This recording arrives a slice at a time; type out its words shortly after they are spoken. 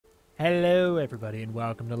Hello everybody and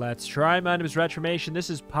welcome to Let's Try. My name is Retromation. This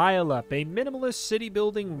is Pile Up, a minimalist city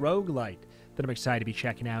building roguelite that I'm excited to be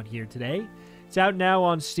checking out here today. It's out now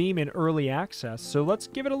on Steam in early access, so let's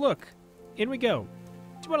give it a look. In we go.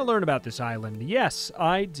 Do you want to learn about this island? Yes,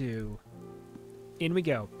 I do. In we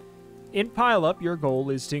go. In Pile Up, your goal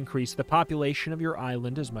is to increase the population of your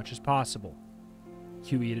island as much as possible.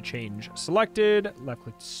 QE to change selected, left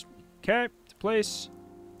click to place.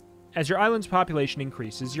 As your island's population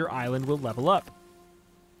increases, your island will level up.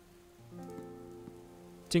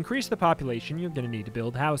 To increase the population, you're going to need to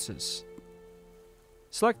build houses.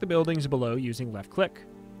 Select the buildings below using left click.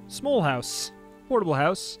 Small house, portable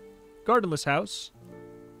house, gardenless house,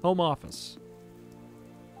 home office.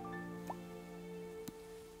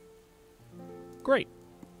 Great.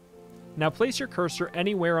 Now place your cursor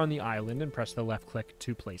anywhere on the island and press the left click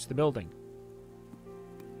to place the building.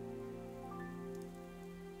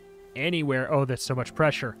 Anywhere. Oh, that's so much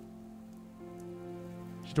pressure.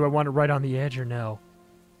 Do I want it right on the edge or no?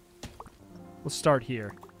 We'll start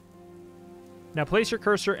here. Now place your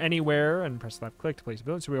cursor anywhere and press left click to place a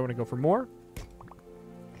building. So we want to go for more.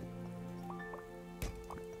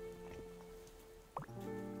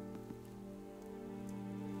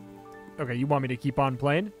 Okay, you want me to keep on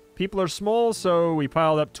playing? People are small, so we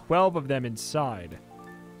piled up 12 of them inside.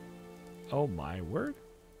 Oh my word.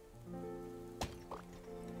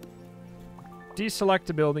 Deselect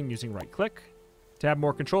a building using right click. To have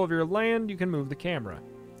more control of your land, you can move the camera.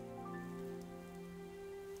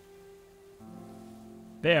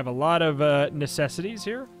 They have a lot of necessities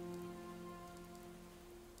here.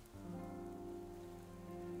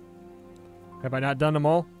 Have I not done them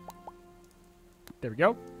all? There we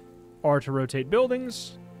go. R to rotate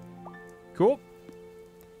buildings. Cool.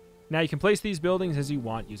 Now you can place these buildings as you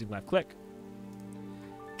want using left click.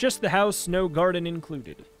 Just the house, no garden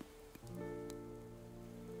included.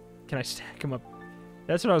 Can I stack them up?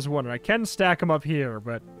 That's what I was wondering. I can stack them up here,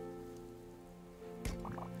 but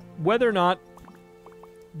whether or not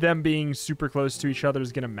them being super close to each other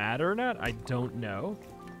is going to matter or not, I don't know.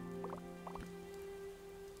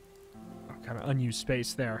 Oh, kind of unused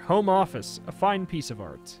space there. Home office, a fine piece of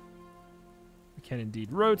art. We can indeed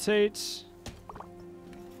rotate.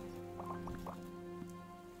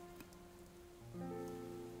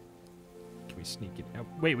 Can we sneak it out?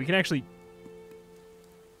 Wait, we can actually...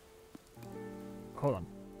 Hold on.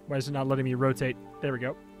 Why is it not letting me rotate? There we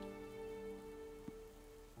go.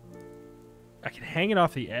 I can hang it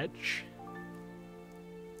off the edge.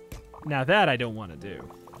 Now that I don't want to do.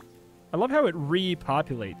 I love how it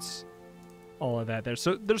repopulates all of that there.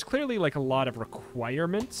 So there's clearly like a lot of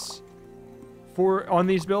requirements on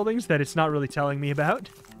these buildings that it's not really telling me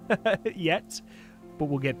about yet, but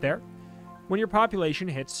we'll get there. When your population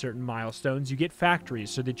hits certain milestones, you get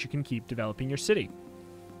factories so that you can keep developing your city.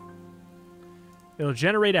 It'll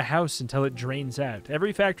generate a house until it drains out.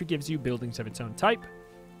 Every factory gives you buildings of its own type.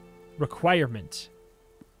 Requirement.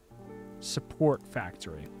 Support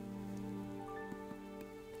factory.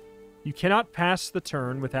 You cannot pass the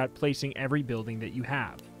turn without placing every building that you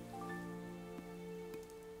have.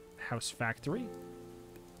 House factory.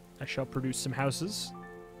 I shall produce some houses.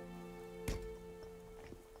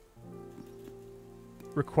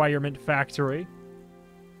 Requirement factory.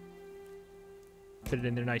 Fit it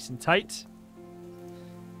in there nice and tight.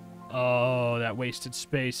 Oh, that wasted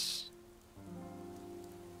space.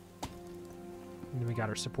 And then we got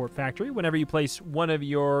our support factory. Whenever you place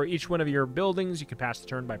each one of your buildings, you can pass the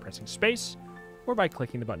turn by pressing space or by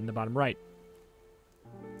clicking the button in the bottom right.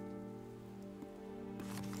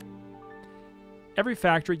 Every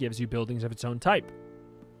factory gives you buildings of its own type.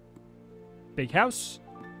 Big house.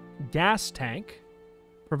 Gas tank.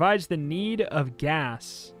 Provides the need of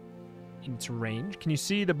gas in its range. Can you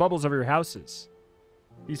see the bubbles of your houses?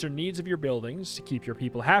 These are needs of your buildings. To keep your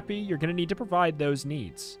people happy, you're going to need to provide those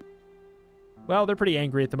needs. Well, they're pretty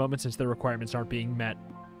angry at the moment since their requirements aren't being met.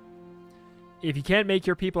 If you can't make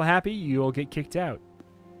your people happy, you'll get kicked out.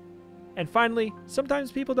 And finally,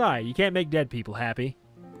 sometimes people die. You can't make dead people happy.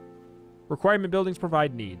 Requirement buildings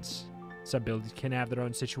provide needs. Some buildings can have their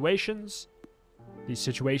own situations. These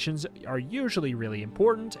situations are usually really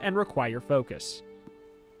important and require focus.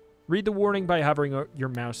 Read the warning by hovering your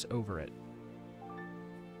mouse over it.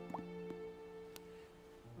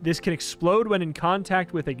 This can explode when in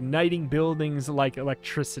contact with igniting buildings like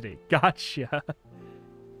electricity. Gotcha.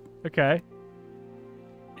 Okay.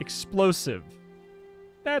 Explosive.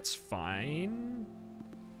 That's fine.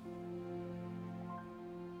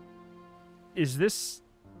 Is this...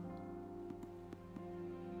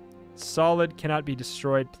 Solid cannot be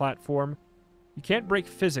destroyed platform. You can't break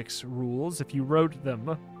physics rules if you wrote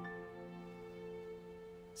them.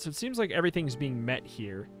 So it seems like everything's being met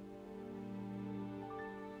here.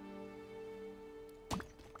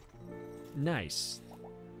 Nice.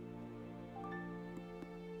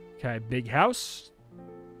 Okay, big house.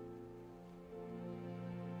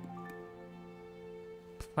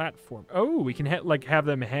 Platform. Oh, we can like have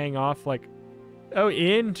them hang off like... Oh,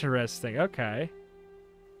 interesting. Okay.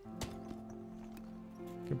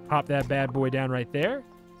 Can pop that bad boy down right there.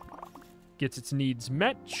 Gets its needs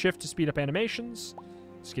met. Shift to speed up animations.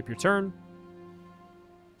 Skip your turn.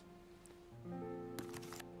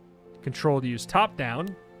 Control to use top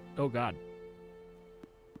down. Oh, God.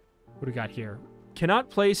 What do we got here?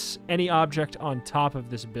 Cannot place any object on top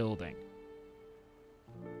of this building.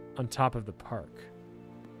 On top of the park.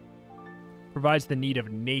 Provides the need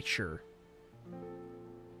of nature.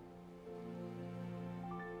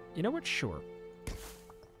 You know what? Sure.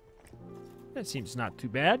 That seems not too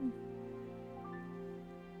bad.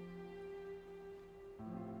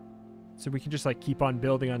 So we can just, like, keep on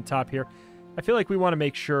building on top here. I feel like we want to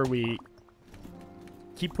make sure we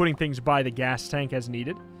keep putting things by the gas tank as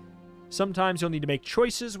needed. Sometimes you'll need to make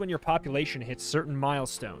choices when your population hits certain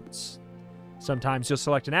milestones. Sometimes you'll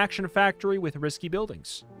select an action factory with risky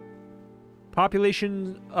buildings.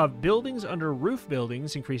 Population of buildings under roof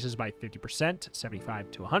buildings increases by 50%,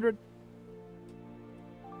 75 to 100.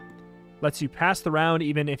 Lets you pass the round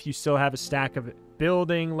even if you still have a stack of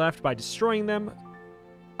building left by destroying them.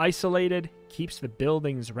 Isolated keeps the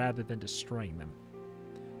buildings rather than destroying them.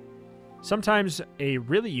 Sometimes a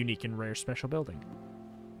really unique and rare special building.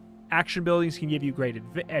 Action buildings can give you great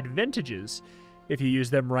advantages if you use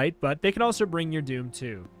them right, but they can also bring your doom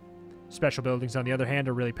too. Special buildings, on the other hand,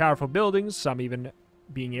 are really powerful buildings, some even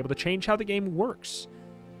being able to change how the game works.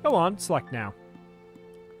 Go on, select now.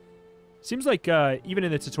 Seems like even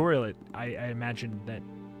in the tutorial, I imagine that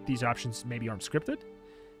these options maybe aren't scripted.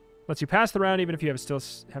 Lets you pass the round even if you still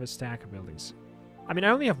have a stack of buildings. I mean, I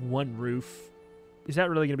only have one roof. Is that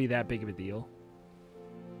really going to be that big of a deal?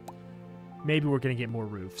 Maybe we're going to get more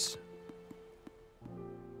roofs.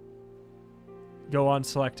 Go on,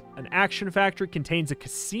 select an action factory. Contains a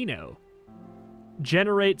casino.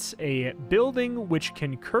 Generates a building which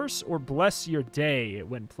can curse or bless your day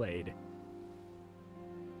when played.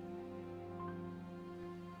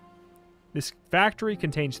 This factory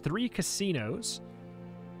contains 3 casinos.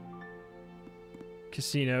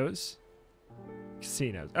 Casinos.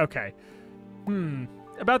 Okay.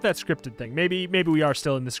 About that scripted thing. Maybe we are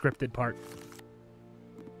still in the scripted part.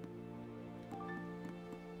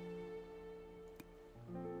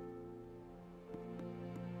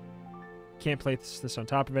 Can't place this on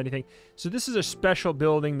top of anything. So this is a special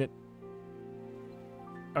building that...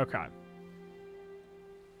 Okay.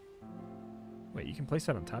 Wait, you can place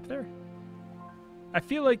that on top there? I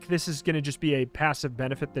feel like this is going to just be a passive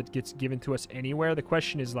benefit that gets given to us anywhere. The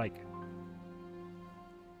question is, like...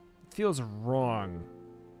 It feels wrong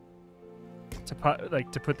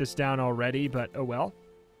to put this down already, but oh well.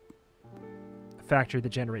 A factory that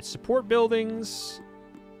generates support buildings...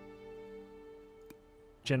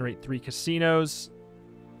 Generate 3 casinos.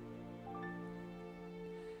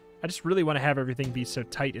 I just really want to have everything be so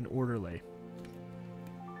tight and orderly.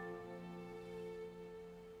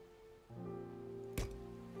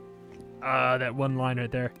 That one line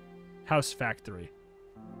right there. House factory.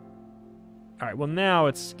 Alright, well now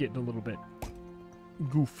it's getting a little bit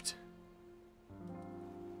goofed.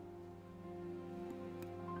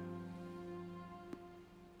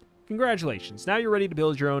 Congratulations, now you're ready to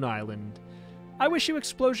build your own island. I wish you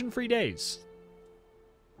explosion-free days.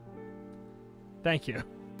 Thank you.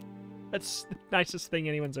 That's the nicest thing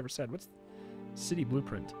anyone's ever said. What's city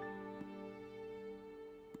blueprint?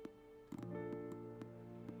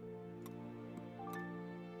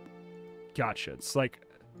 Gotcha. It's like...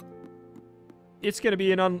 It's gonna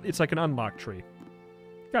be it's like an unlock tree.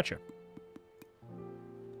 Gotcha.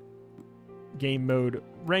 Game mode.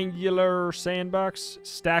 Regular sandbox.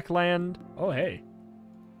 Stack land. Oh, hey.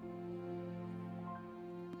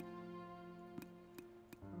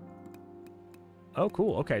 Oh,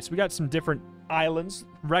 cool. Okay, so we got some different islands.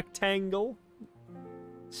 Rectangle.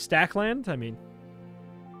 Stackland? I mean...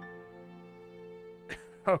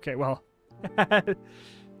 Okay, well...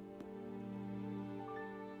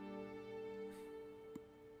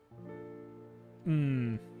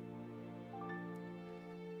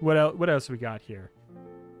 What else we got here?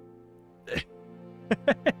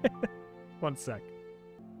 One sec.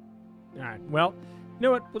 Alright, well... You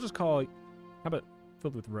know what? We'll just call it... How about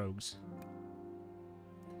filled with rogues?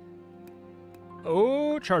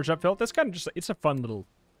 Oh, charged up felt. That's kind of just... It's a fun little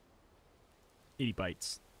 80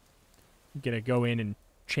 bytes. I'm gonna go in and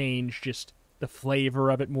change just the flavor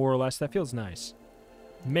of it more or less. That feels nice.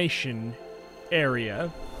 Mation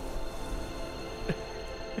area.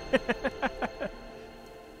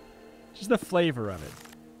 Just the flavor of it.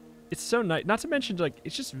 It's so nice. Not to mention, like,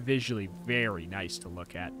 it's just visually very nice to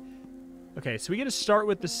look at. Okay, so we get to start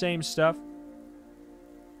with the same stuff.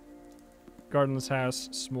 Gardenless house,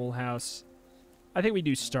 small house. I think we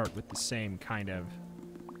do start with the same kind of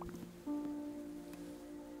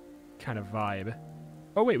vibe.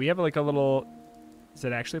 Oh, wait, we have, like, a little... Is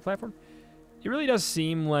that actually a platform? It really does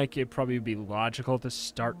seem like it probably would be logical to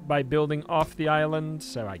start by building off the island,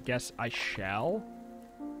 so I guess I shall.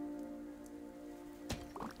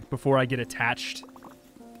 Before I get attached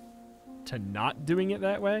to not doing it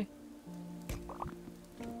that way.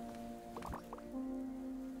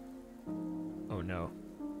 Oh, no.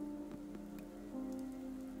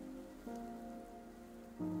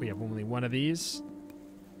 We have only one of these.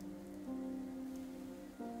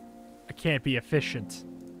 I can't be efficient.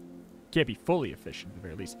 Can't be fully efficient, at the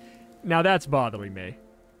very least. Now that's bothering me.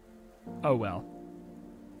 Oh, well.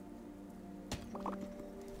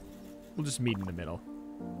 We'll just meet in the middle.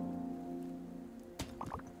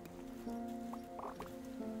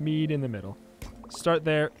 Meet in the middle. Start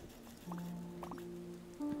there.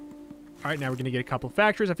 Alright, now we're going to get a couple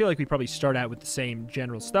factories. I feel like we probably start out with the same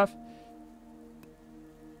general stuff.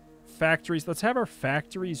 Factories. Let's have our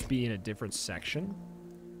factories be in a different section.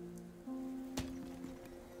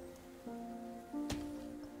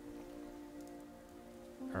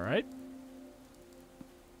 Alright.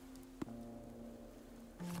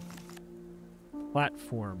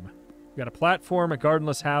 Platform. We got a platform, a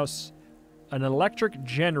gardenless house, an electric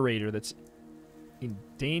generator that's in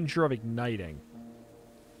danger of igniting.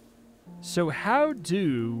 So how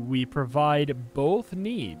do we provide both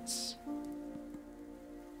needs?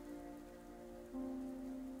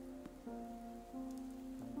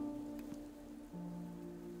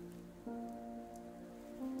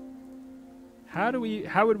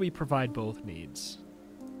 How would we provide both needs?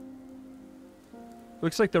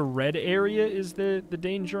 Looks like the red area is the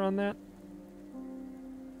danger on that.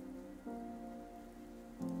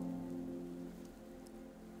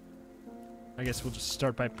 I guess we'll just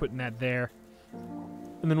start by putting that there.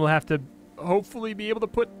 And then we'll have to hopefully be able to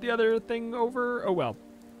put the other thing over. Oh, well.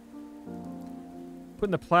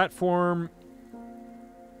 Putting the platform...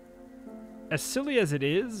 As silly as it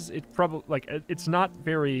is, it probably... Like, it's not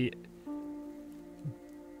very...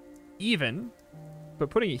 even,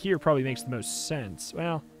 but putting it here probably makes the most sense.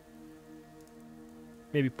 Well,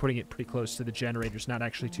 maybe putting it pretty close to the generator's not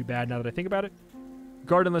actually too bad now that I think about it.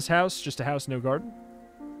 Gardenless house, just a house, no garden.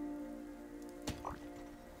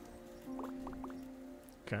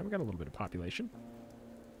 Okay, we got a little bit of population.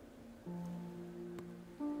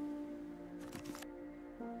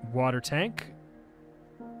 Water tank.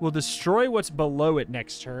 We'll destroy what's below it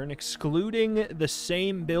next turn, excluding the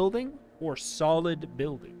same building or solid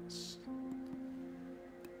buildings.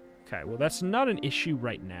 Okay, well, that's not an issue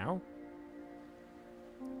right now.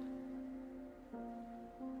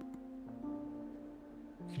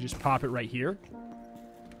 You can just pop it right here.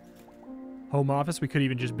 Home office, we could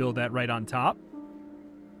even just build that right on top.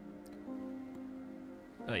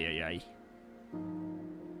 Ay, ay, ay.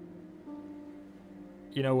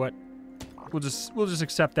 You know what? We'll just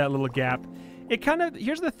accept that little gap. It kind of...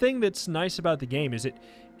 Here's the thing that's nice about the game is it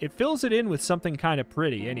fills it in with something kind of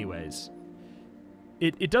pretty anyways.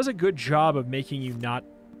 It does a good job of making you not...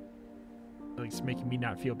 At least making me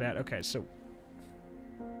not feel bad. Okay, so...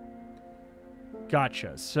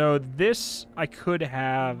 Gotcha. So this I could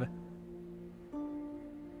have...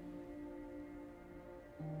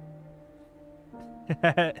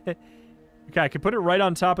 Okay, I could put it right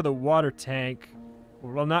on top of the water tank.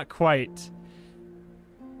 Well, not quite.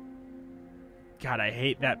 God, I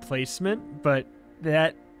hate that placement, but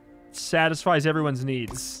that satisfies everyone's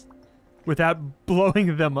needs without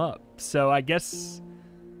blowing them up. So I guess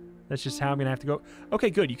that's just how I'm going to have to go. Okay,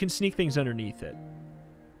 good. You can sneak things underneath it.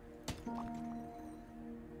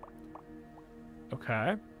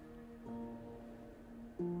 Okay.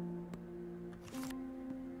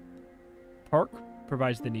 Park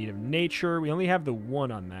provides the need of nature. We only have the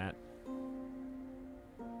one on that.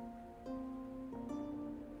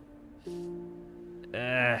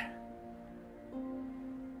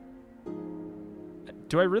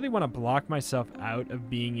 Do I really want to block myself out of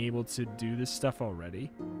being able to do this stuff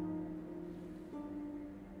already?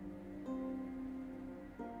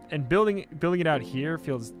 And building it out here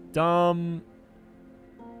feels dumb.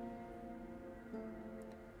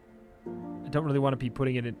 I don't really want to be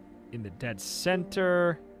putting it in the dead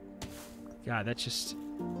center. God, that just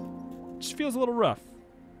feels a little rough.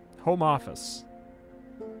 Home office.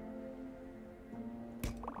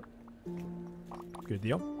 Good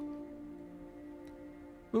deal.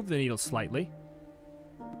 Move the needle slightly.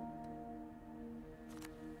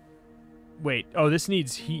 Wait. Oh, this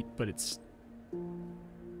needs heat, but it's...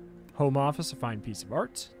 Home office, a fine piece of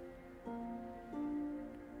art.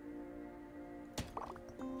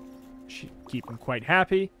 Should keep him quite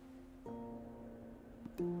happy.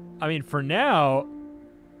 I mean, for now...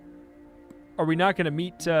 Are we not going to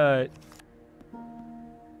meet... We're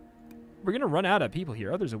going to run out of people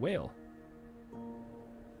here. Oh, there's a whale.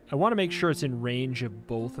 I want to make sure it's in range of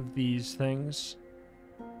both of these things.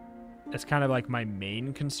 That's kind of like my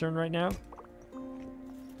main concern right now.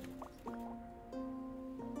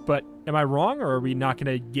 But am I wrong, or are we not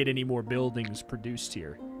going to get any more buildings produced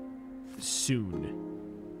here soon?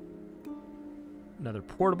 Another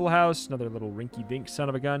portable house, another little rinky-dink son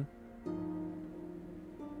of a gun.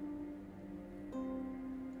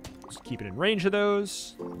 Just keep it in range of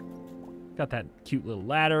those. Got that cute little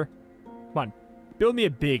ladder. Come on, build me a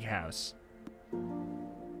big house.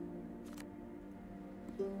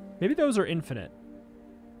 Maybe those are infinite.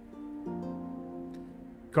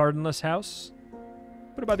 Gardenless house.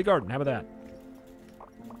 What about the garden? How about that?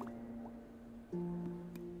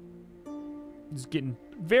 It's getting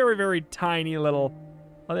very, very tiny little...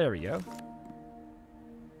 Oh, there we go.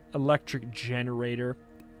 Electric generator.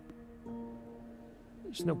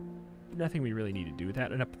 There's nothing we really need to do with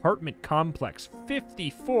that. An apartment complex.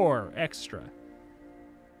 54 extra.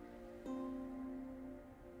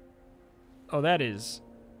 Oh, that is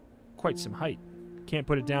quite some height. Can't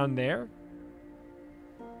put it down there.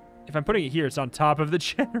 If I'm putting it here, it's on top of the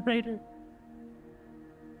generator.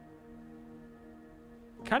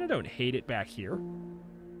 Kind of don't hate it back here.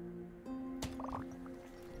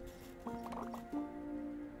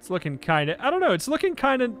 It's looking kind of... I don't know. It's looking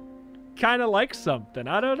kind of like something.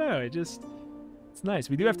 I don't know. It's nice.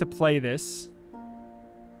 We do have to play this.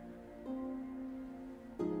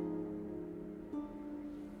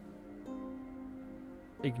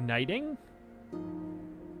 Igniting?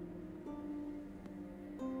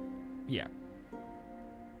 Yeah.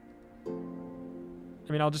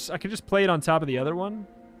 I mean, I could just play it on top of the other one.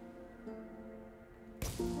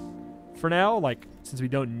 For now, like, since we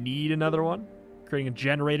don't need another one. Creating a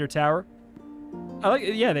generator tower. I like,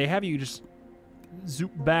 yeah, they have you just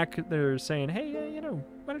zoop back there saying, hey, you know,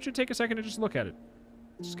 why don't you take a second to just look at it?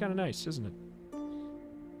 It's just kind of nice, isn't it?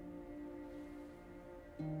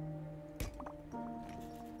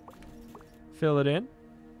 Fill it in.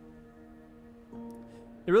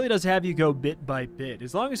 It really does have you go bit by bit,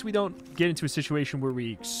 as long as we don't get into a situation where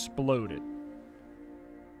we explode it.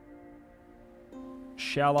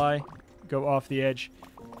 Shall I go off the edge?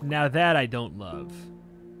 Now that I don't love.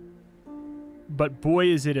 But boy,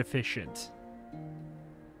 is it efficient.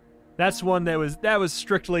 That's one that was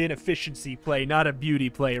strictly an efficiency play, not a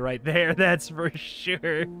beauty play right there. That's for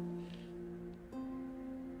sure.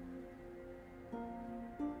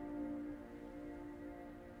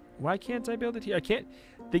 Why can't I build it here? I can't.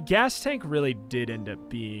 The gas tank really did end up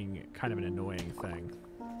being kind of an annoying thing.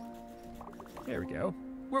 There we go.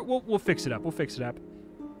 We'll fix it up. We'll fix it up.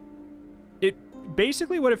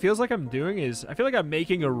 Basically, what it feels like I'm doing is, I feel like I'm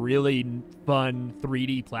making a really fun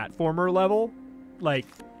 3D platformer level. Like,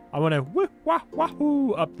 I want to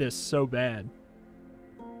wahoo up this so bad.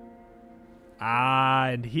 Ah,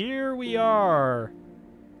 and here we are.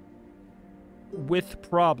 With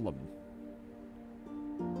problem.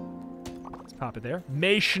 Let's pop it there.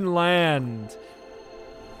 Mationland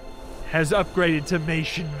has upgraded to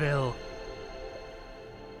Mationville.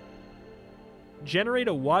 Generate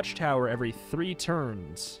a watchtower every 3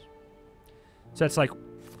 turns. So that's like...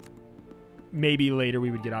 Maybe later we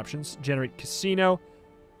would get options. Generate casino.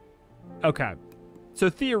 Okay. So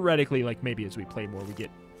theoretically, like, maybe as we play more, we get...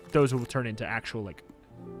 Those will turn into actual, like...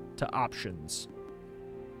 To options.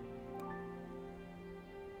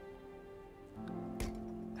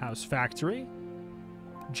 House factory.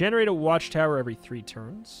 Generate a watchtower every 3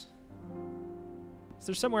 turns. Is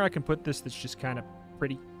there somewhere I can put this that's just kind of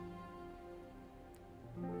pretty?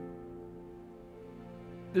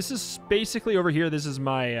 This is basically over here. This is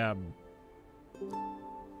my,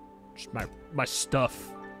 just my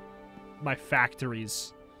stuff. My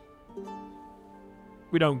factories.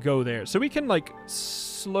 We don't go there. So we can, like,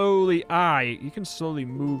 slowly... you can slowly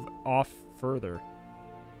move off further.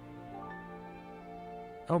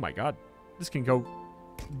 Oh my god. This can go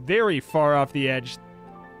very far off the edge.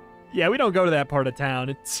 Yeah, we don't go to that part of town.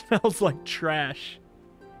 It smells like trash.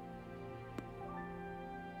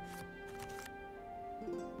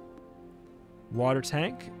 Water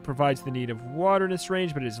tank provides the need of water in its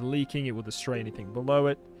range, but it is leaking. It will destroy anything below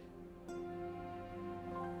it.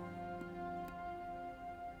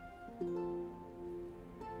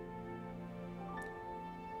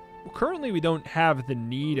 currently we don't have the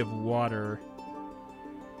need of water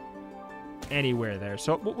anywhere there.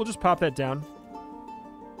 So we'll just pop that down.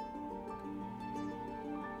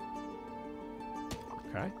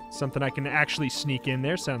 Okay. Something I can actually sneak in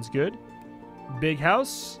there. Sounds good. Big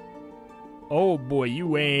house. Oh, boy,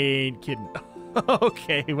 you ain't kidding.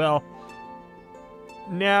 Okay, well,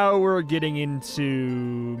 now we're getting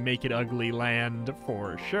into make it ugly land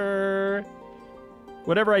for sure.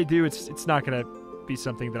 Whatever I do, it's not going to be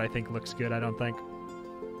something that I think looks good, I don't think.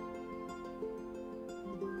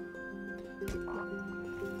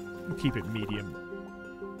 Keep it medium.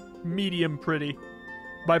 Medium pretty.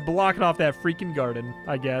 By blocking off that freaking garden,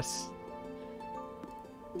 I guess.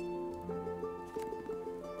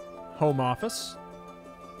 Home office.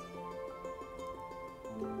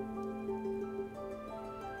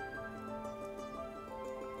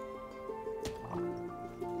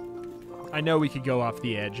 I know we could go off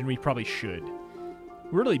the edge, and we probably should.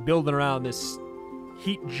 We're really building around this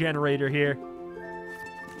heat generator here.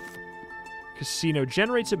 Casino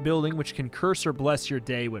generates a building which can curse or bless your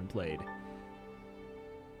day when played.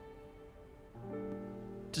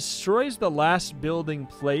 Destroys the last building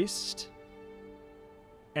placed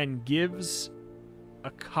and gives a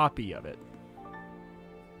copy of it.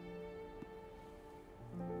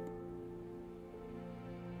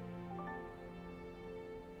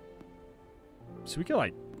 So we can,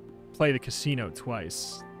 like, play the casino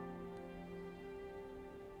twice.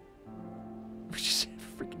 We just have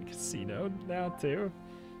a freaking casino now, too.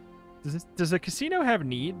 Does a casino have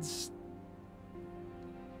needs?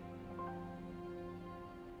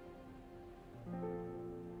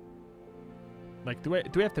 Like, do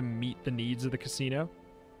we have to meet the needs of the casino?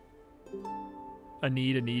 A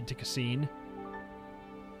need to casino.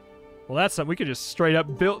 Well, that's something we could just straight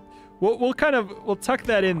up build. We'll tuck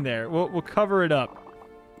that in there. We'll cover it up.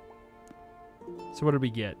 So what did we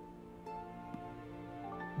get?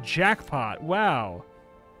 Jackpot. Wow.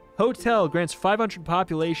 Hotel grants 500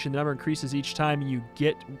 population. The number increases each time you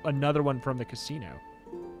get another one from the casino.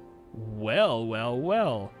 Well, well,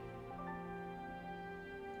 well.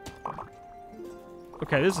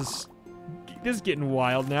 Okay, this is getting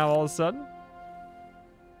wild now all of a sudden.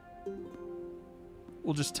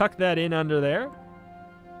 We'll just tuck that in under there.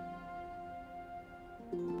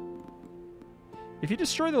 If you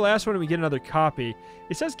destroy the last one and we get another copy,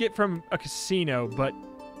 it says get from a casino, but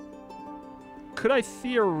could I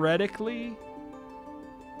theoretically...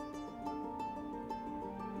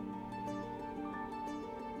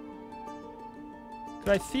 Could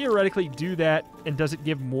I theoretically do that, and does it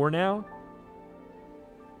give more now?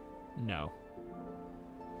 No.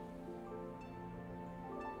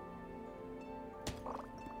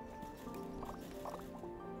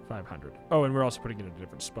 $500. Oh, and we're also putting it in a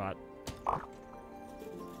different spot.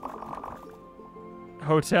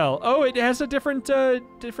 Hotel. Oh, it has a different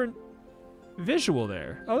visual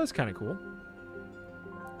there. Oh, that's kind of cool.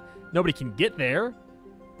 Nobody can get there.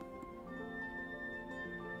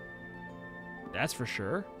 That's for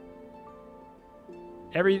sure.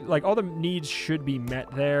 All the needs should be met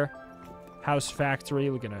there. House factory.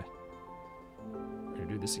 We're gonna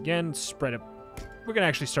do this again. Spread it. We're gonna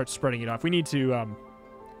actually start spreading it off. We need to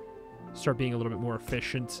start being a little bit more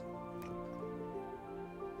efficient.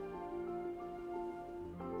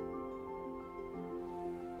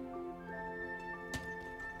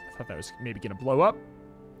 I thought that was maybe gonna blow up.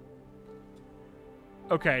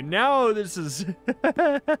 Okay, now this is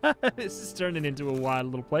this is turning into a wild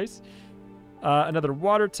little place. Another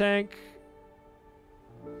water tank.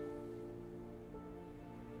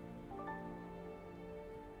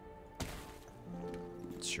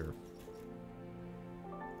 Sure.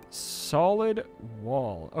 Solid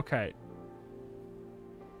wall. Okay.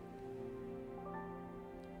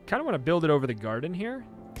 Kind of want to build it over the garden here.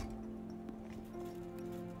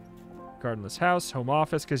 Gardenless house, home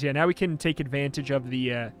office, because yeah, now we can take advantage of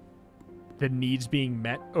the needs being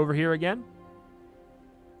met over here again.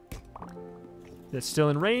 That's still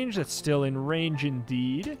in range. That's still in range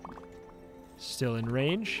indeed. Still in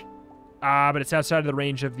range. But it's outside of the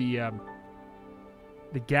range of the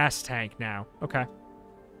gas tank now. Okay.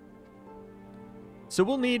 So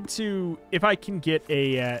we'll need to, if I can get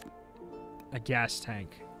a gas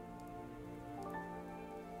tank.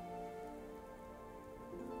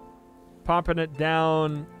 Popping it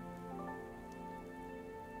down.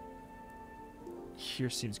 Here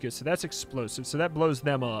seems good. So that's explosive. So that blows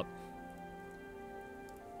them up.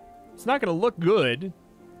 It's not going to look good.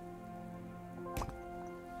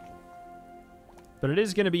 But it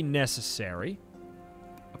is going to be necessary.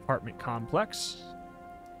 Apartment complex.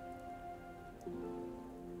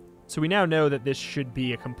 So we now know that this should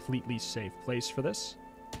be a completely safe place for this.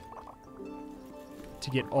 to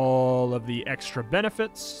get all of the extra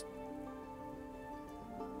benefits.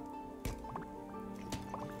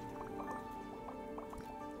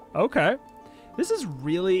 Okay. This is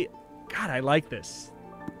really... God, I like this.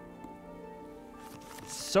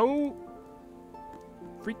 So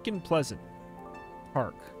freaking pleasant.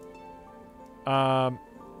 Park.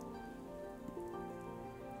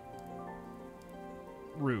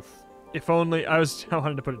 Roof. If only I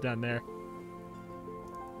wanted to put it down there.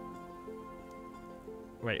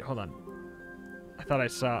 Wait, hold on. I thought I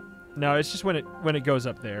saw... No, it's just when it goes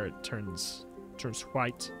up there, it turns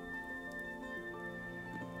white.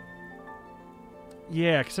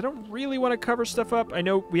 Yeah, because I don't really want to cover stuff up. I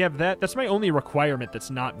know we have that. That's my only requirement that's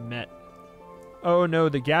not met. Oh, no,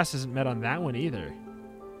 the gas isn't met on that one either.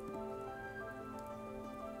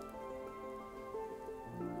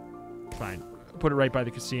 Fine. Put it right by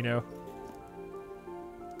the casino.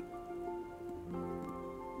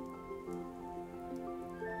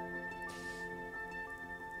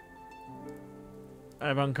 I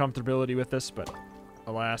have uncomfortability with this, but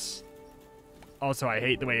alas. Also, I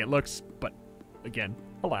hate the way it looks, but again,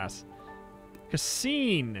 alas.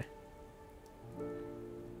 Casino.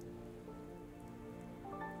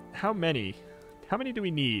 How many? How many do we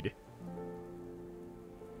need?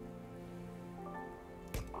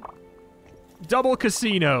 Double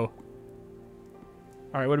casino.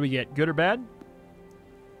 All right, what do we get? Good or bad?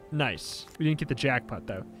 Nice. We didn't get the jackpot,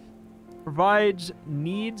 though. Provides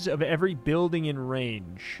needs of every building in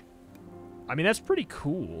range. I mean, that's pretty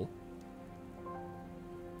cool.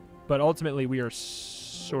 But ultimately, we are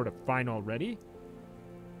sort of fine already.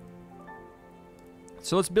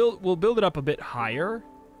 So let's build... We'll build it up a bit higher.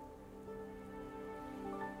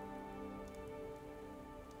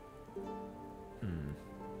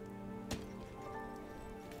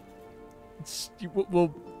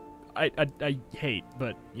 I hate,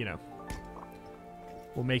 but, you know.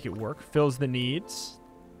 We'll make it work. Fills the needs.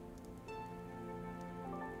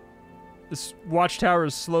 This watchtower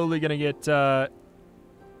is slowly going to get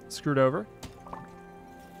screwed over.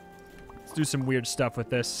 Let's do some weird stuff with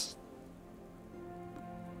this.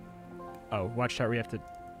 Oh, watchtower, we have to...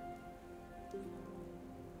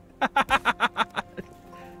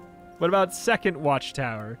 What about second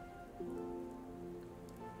watchtower?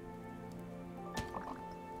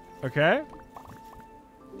 Okay.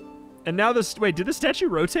 And now this... Wait, did the statue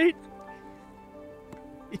rotate?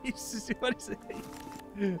 What is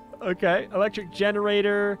it? Okay. Electric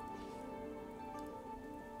generator.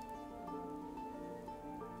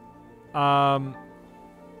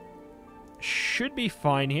 Should be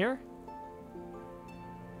fine here.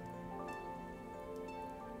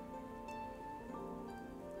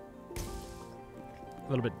 A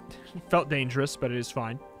little bit... Felt dangerous, but it is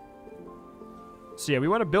fine. So yeah, we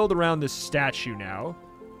want to build around this statue now.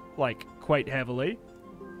 Like, quite heavily.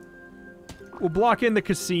 We'll block in the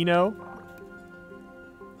casino.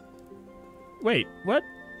 Wait, what?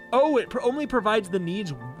 Oh, it only provides the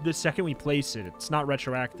needs the second we place it. It's not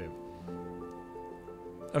retroactive.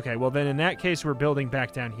 Okay, well then in that case, we're building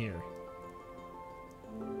back down here.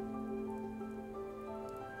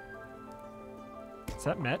 Is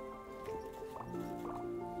that met?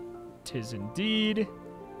 'Tis indeed.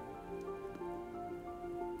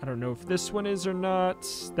 I don't know if this one is or not.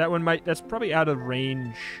 That one might... That's probably out of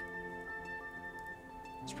range.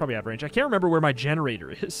 It's probably out of range. I can't remember where my generator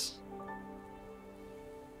is.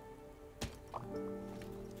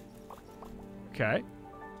 Okay.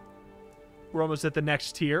 We're almost at the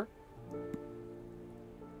next tier.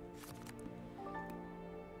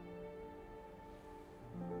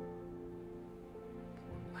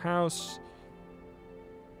 House.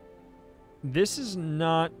 This is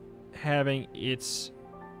not having its...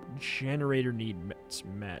 generator needs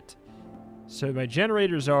met. So my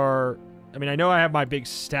generators are... I mean, I know I have my big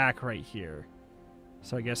stack right here.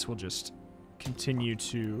 So I guess we'll just continue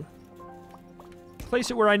to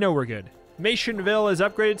place it where I know we're good. Masonville is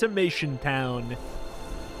upgraded to Mason Town.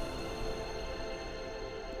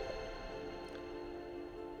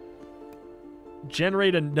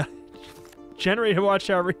 Generate a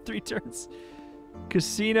watchtower every 3 turns.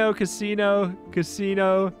 Casino, casino,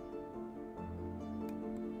 casino.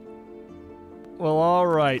 Well, all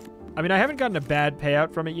right. I mean, I haven't gotten a bad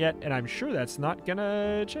payout from it yet, and I'm sure that's not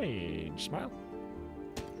gonna change. Smile.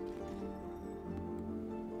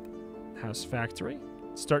 House factory.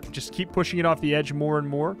 Just keep pushing it off the edge more and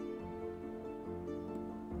more.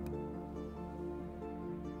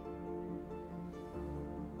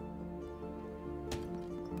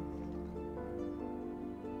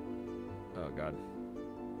 Oh, God.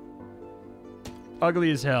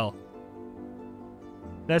 Ugly as hell.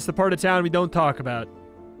 That's the part of town we don't talk about.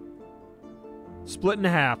 Split in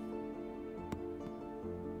half.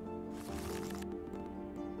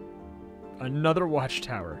 Another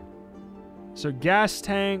watchtower. So gas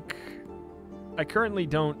tank. I currently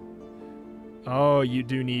don't. Oh, you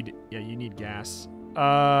do need. Yeah, you need gas.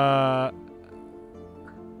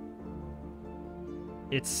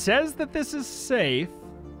 It says that this is safe.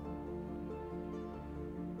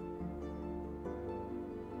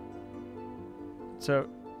 So,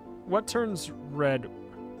 what turns red?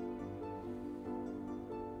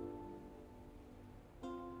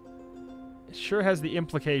 It sure has the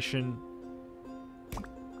implication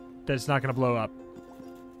that it's not going to blow up.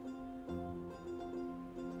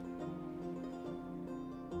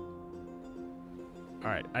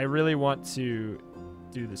 Alright, I really want to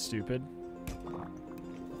do the stupid.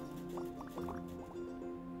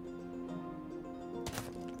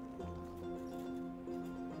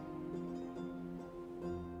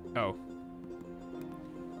 Oh.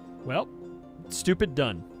 Well, stupid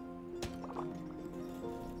done.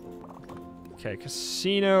 Okay,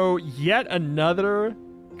 casino. Yet another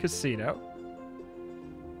casino.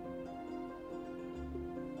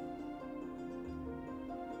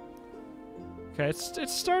 Okay,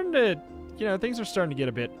 it's starting to, you know, things are starting to get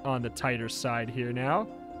a bit on the tighter side here now.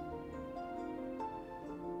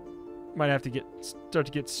 Might have to start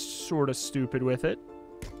to get sort of stupid with it.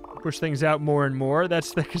 Push things out more and more.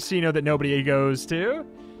 That's the casino that nobody goes to. All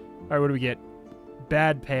right, what do we get?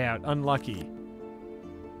 Bad payout. Unlucky.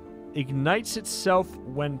 Ignites itself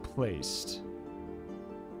when placed.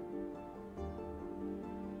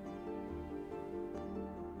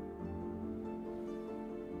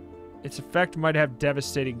 Its effect might have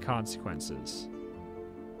devastating consequences.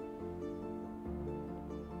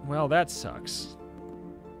 Well, that sucks.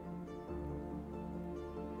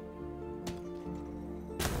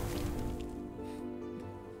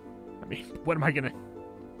 I mean, what am I gonna...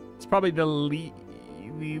 It's probably the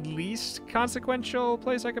least consequential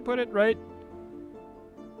place I could put it, right?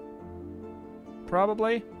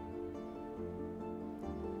 Probably.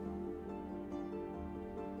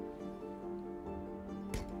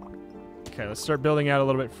 Okay, let's start building out a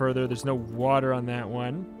little bit further. There's no water on that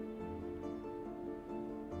one.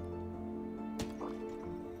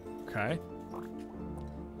 Okay.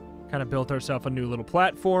 Kind of built ourselves a new little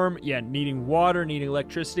platform. Yeah, needing water, needing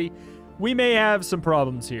electricity. We may have some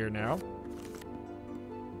problems here now.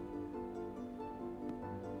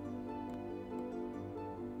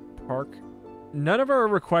 Park. None of our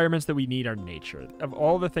requirements that we need are nature. Of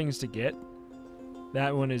all the things to get,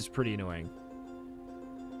 that one is pretty annoying.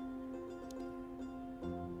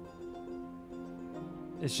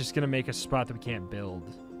 It's just going to make a spot that we can't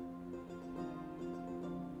build.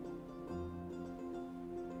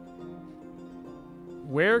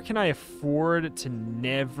 Where can I afford to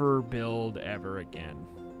never build ever again?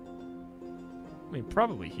 I mean,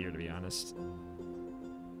 probably here, to be honest.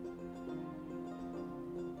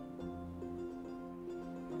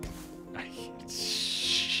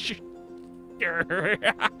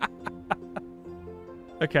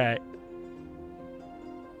 Okay.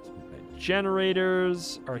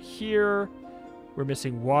 Generators are here. We're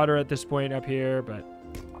missing water at this point up here, but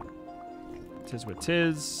tis what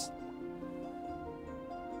tis.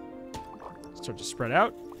 Start to spread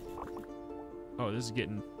out. Oh, this is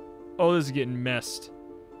getting messed.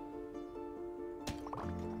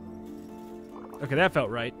 Okay, that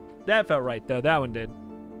felt right. That felt right, though. That one did.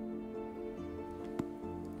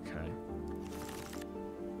 Okay.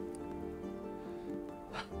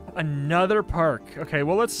 Another park. Okay,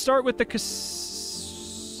 well, let's start with the casino.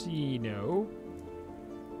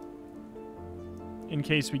 In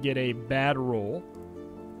case we get a bad roll.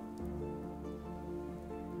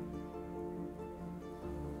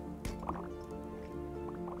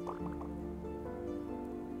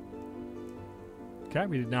 Okay,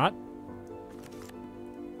 we did not.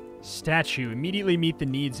 Statue. Immediately meet the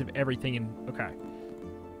needs of everything in... Okay.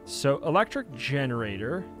 So, electric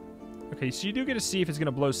generator. Okay, so you do get to see if it's going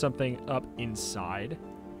to blow something up inside.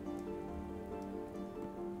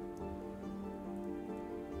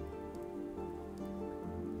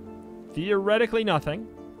 Theoretically, nothing.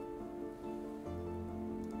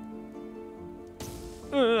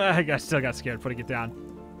 I still got scared putting it down.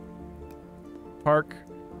 Park.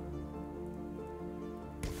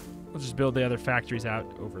 We'll just build the other factories out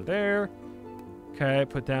over there. Okay,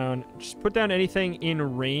 just put down anything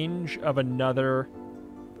in range of another...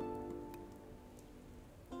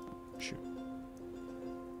 Shoot.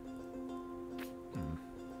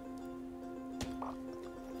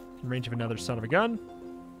 In range of another son of a gun.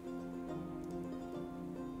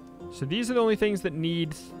 So these are the only things that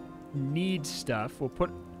need stuff. We'll put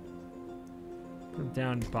them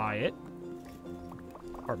down by it.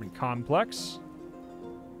 Apartment complex.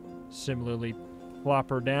 Similarly, plop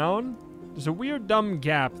her down. There's a weird dumb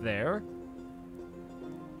gap there.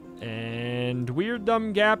 And weird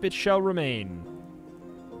dumb gap it shall remain.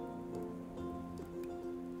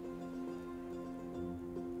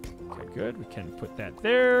 Okay, good. We can put that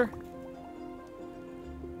there.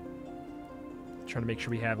 Trying to make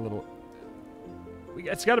sure we have a little...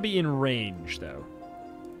 It's got to be in range, though.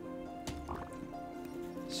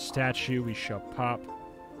 Statue, we shall pop.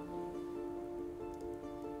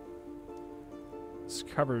 This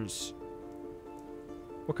covers...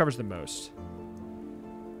 What covers the most?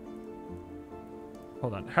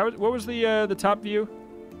 Hold on. What was the top view?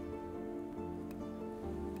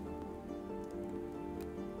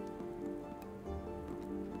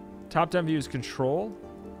 Top-down view is control.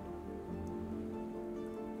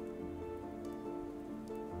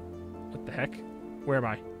 What the heck? Where am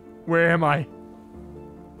I? Where am I?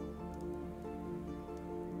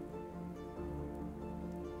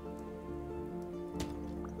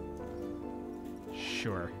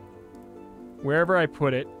 Sure. Wherever I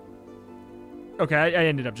put it. Okay, I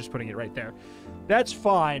ended up just putting it right there. That's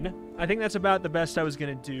fine. I think that's about the best I was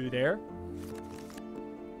going to do there.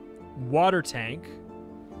 Water tank.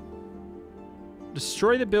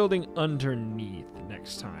 Destroy the building underneath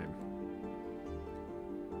next time.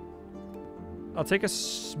 I'll take a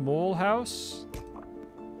small house.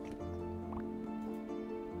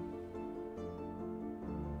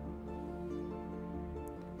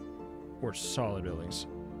 Or solid buildings.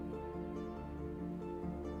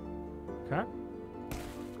 Okay.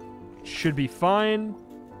 Should be fine.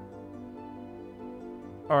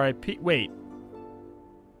 R.I.P. Wait.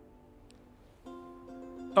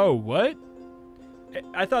 Oh, what?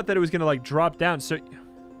 I thought that it was going to, like, drop down, so...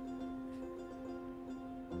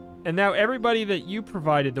 And now everybody that you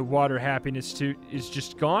provided the water happiness to is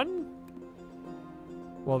just gone?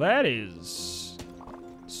 Well, that is...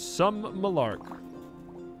 some malark.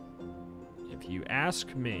 If you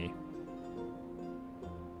ask me.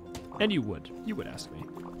 And you would. You would ask me.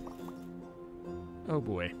 Oh,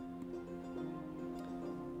 boy.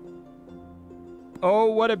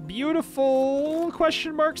 Oh, what a beautiful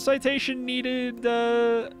question mark citation needed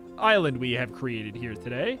island we have created here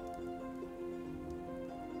today.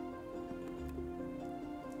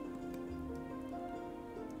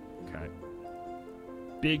 Okay.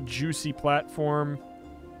 Big, juicy platform.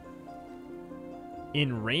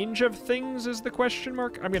 In range of things is the question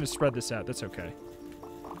mark? I'm going to spread this out. That's okay.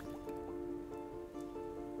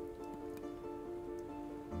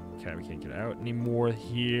 Okay, we can't get out anymore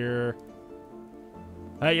here.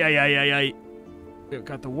 Ay. We've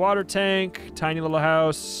got the water tank, tiny little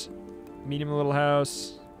house, medium little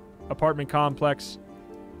house, apartment complex.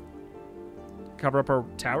 Cover up our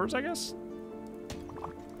towers, I guess?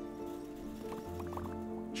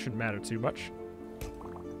 Shouldn't matter too much.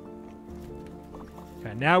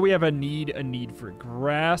 Okay, now we have a need for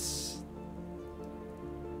grass.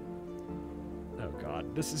 Oh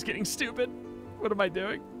god, this is getting stupid. What am I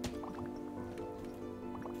doing?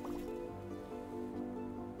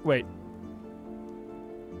 Wait.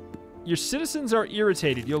 Your citizens are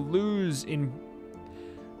irritated. You'll lose in...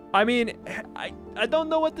 I mean, I don't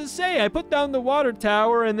know what to say. I put down the water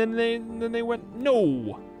tower and then they went,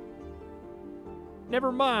 no.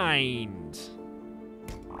 Never mind.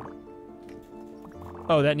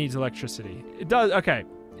 Oh, that needs electricity. It does. Okay.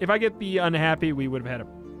 If I get the unhappy, we would have had a...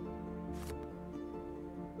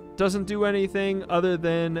 Doesn't do anything other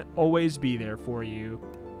than always be there for you.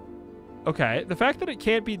 Okay, the fact that it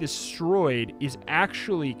can't be destroyed is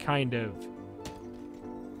actually kind of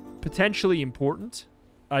potentially important.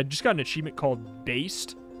 I just got an achievement called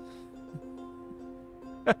Based.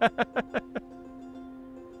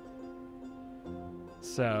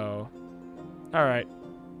 So, all right.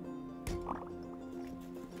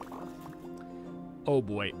 Oh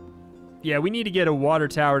boy. Yeah, we need to get a water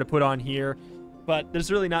tower to put on here, but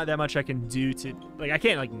there's really not that much I can do to, like, I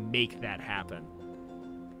can't, like, make that happen.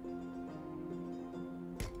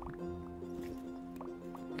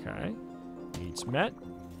 Okay. Needs met.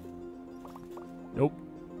 Nope.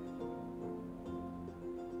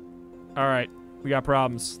 Alright. We got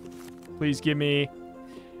problems. Please give me...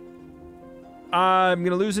 I'm going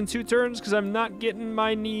to lose in 2 turns because I'm not getting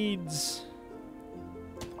my needs.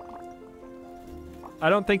 I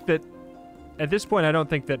don't think that... At this point, I don't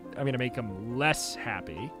think that I'm going to make them less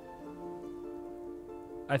happy.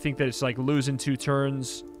 I think that it's like losing 2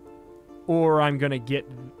 turns, or I'm going to get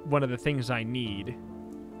one of the things I need.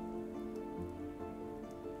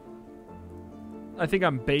 I think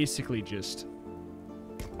I'm basically just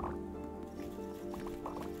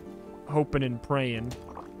hoping and praying.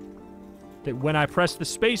 that when I press the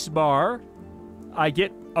space bar, I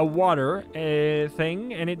get a water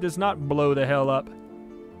thing, and it does not blow the hell up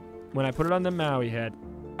when I put it on the Maui head.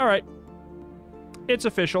 All right. It's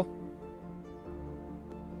official.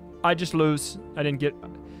 I just lose. I didn't get...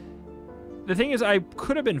 The thing is, I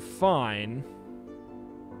could have been fine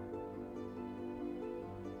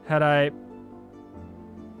had I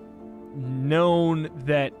known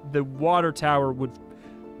that the water tower would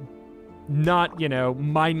not, you know,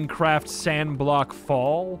 Minecraft sand block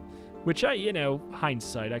fall, which I, you know,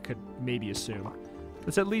 hindsight, I could maybe assume.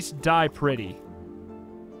 Let's at least die pretty.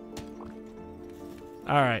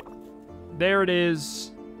 All right. There it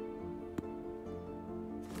is.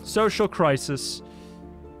 Social crisis.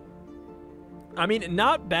 I mean,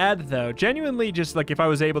 not bad, though. Genuinely, just, like, if I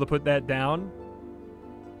was able to put that down,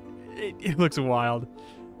 it looks wild.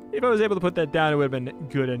 If I was able to put that down, it would have been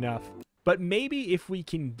good enough. But maybe if we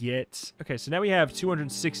can get... Okay, so now we have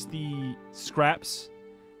 260 scraps.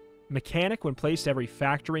 Mechanic, when placed, every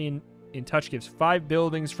factory in touch gives 5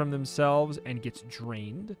 buildings from themselves and gets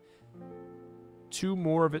drained. 2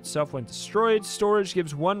 more of itself when destroyed. Storage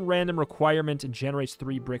gives 1 random requirement and generates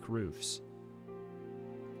 3 brick roofs.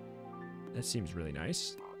 That seems really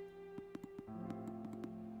nice.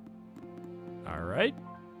 Alright.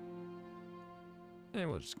 And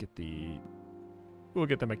we'll just get the... We'll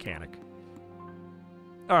get the mechanic.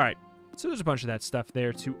 Alright. So there's a bunch of that stuff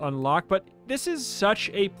there to unlock, but this is such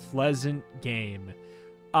a pleasant game.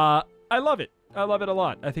 I love it. I love it a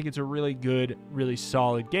lot. I think it's a really good, really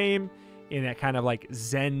solid game in that kind of like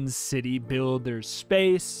Zen City builder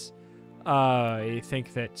space. I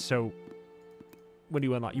think that, so when do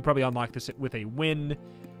you unlock? You probably unlock this with a win.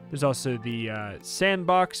 There's also the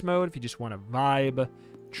sandbox mode if you just want to vibe,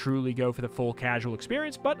 truly go for the full casual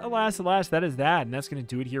experience. But alas, that is that. And that's going to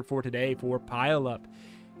do it here for today for Pile Up.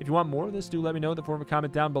 If you want more of this, do let me know in the form of a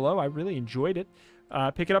comment down below. I really enjoyed it.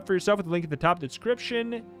 Pick it up for yourself with the link at the top of the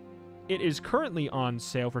description. It is currently on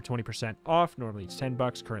sale for 20% off. Normally it's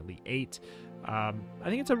 $10, currently $8. I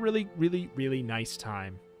think it's a really, really, really nice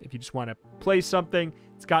time. If you just want to play something,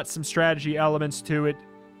 it's got some strategy elements to it,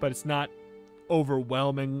 but it's not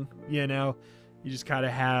overwhelming, you know. You just kind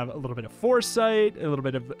of have a little bit of foresight, a little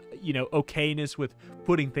bit of, you know, okayness with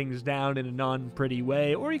putting things down in a non-pretty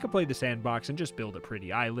way, or you can play the sandbox and just build a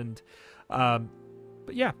pretty island. But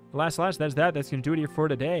yeah, alas, that's that. That's going to do it here for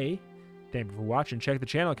today. Thank you for watching. Check the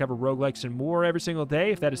channel. I cover roguelikes and more every single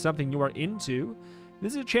day if that is something you are into.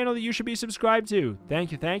 This is a channel that you should be subscribed to.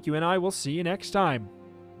 Thank you, and I will see you next time.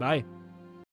 Bye.